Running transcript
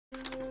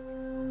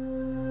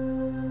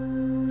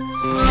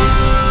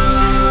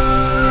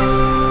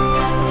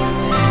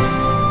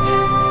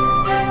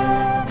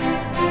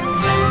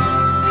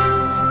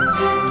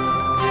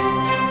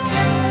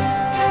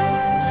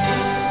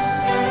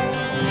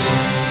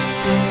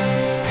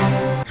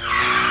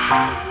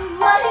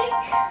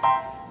like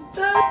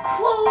the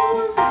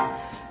clothes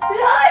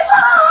that I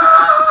like.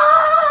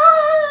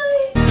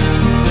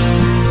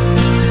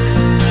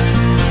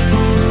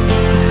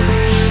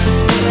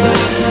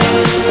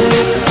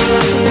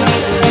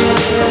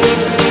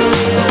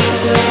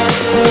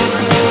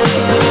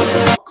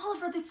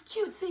 Oliver, that's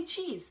cute. Say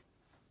cheese.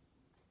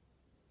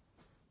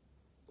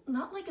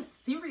 Not like a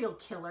serial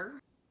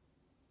killer.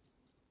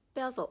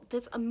 Basil,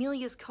 that's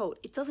Amelia's coat.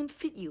 It doesn't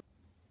fit you.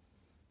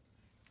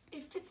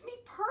 It fits me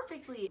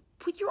perfectly.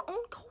 Put your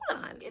own coat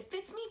on. It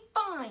fits me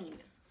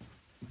fine.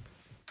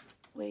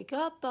 Wake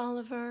up,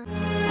 Oliver.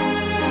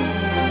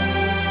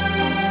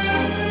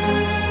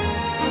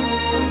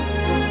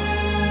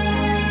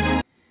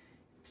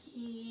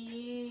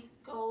 He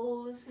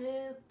goes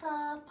at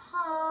the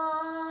party.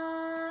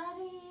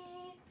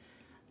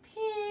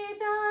 He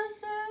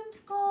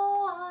doesn't go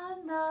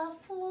on the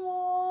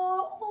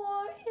floor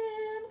or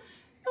in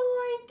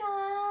your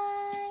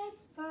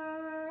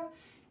diaper.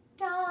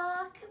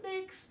 Doc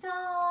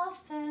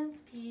McStuffins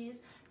peas,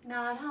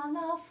 not on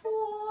the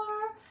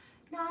floor,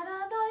 not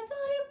on the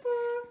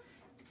diaper.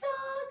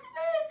 Doc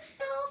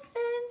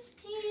McStuffins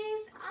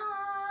peas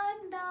on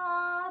the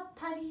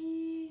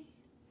potty.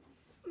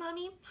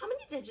 Mommy, how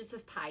many digits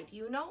of pi do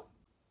you know?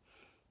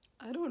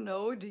 I don't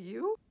know, do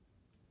you?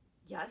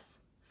 Yes.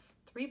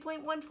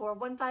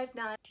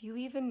 3.14159. Do you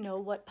even know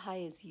what pi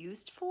is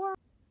used for?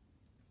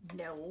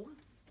 No.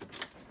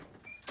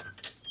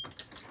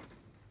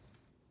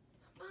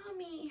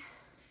 Mommy,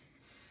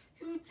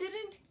 you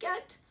didn't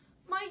get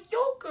my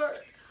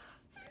yogurt.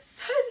 I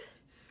said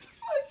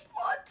I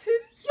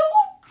wanted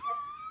yogurt.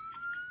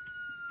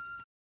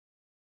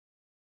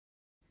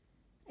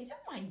 I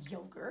don't want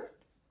yogurt.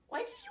 Why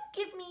did you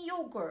give me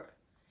yogurt?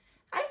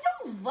 I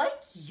don't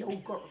like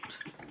yogurt.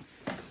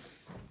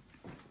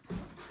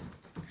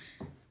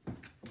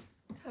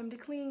 Time to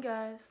clean,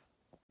 guys.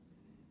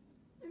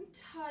 I'm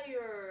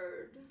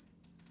tired.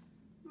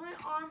 My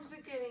arms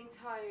are getting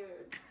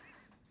tired.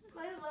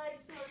 My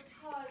legs are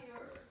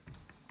tired.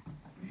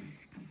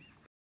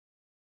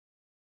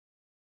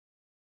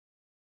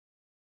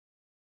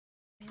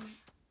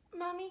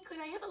 Mommy, could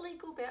I have a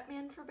Lego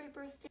Batman for my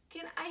birthday?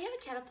 Can I have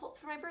a catapult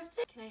for my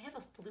birthday? Can I have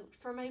a flute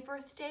for my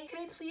birthday? Can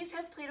I please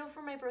have Play-Doh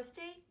for my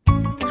birthday?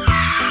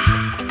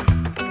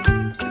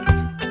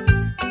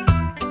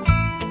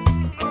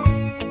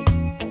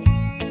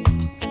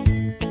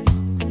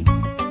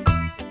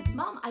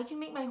 Mom, I can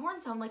make my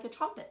horn sound like a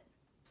trumpet.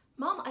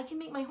 Mom, I can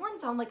make my horn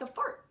sound like a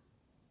fart.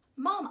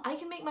 Mom, I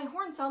can make my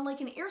horn sound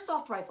like an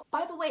airsoft rifle.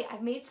 By the way,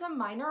 I've made some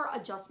minor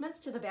adjustments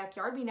to the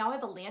backyard. We now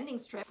have a landing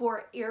strip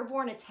for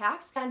airborne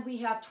attacks, and we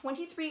have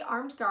 23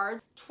 armed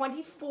guards,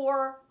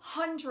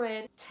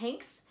 2,400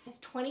 tanks,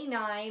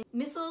 29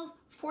 missiles,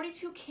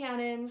 42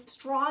 cannons,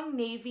 strong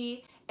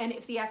navy, and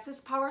if the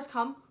Axis powers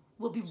come,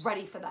 we'll be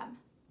ready for them.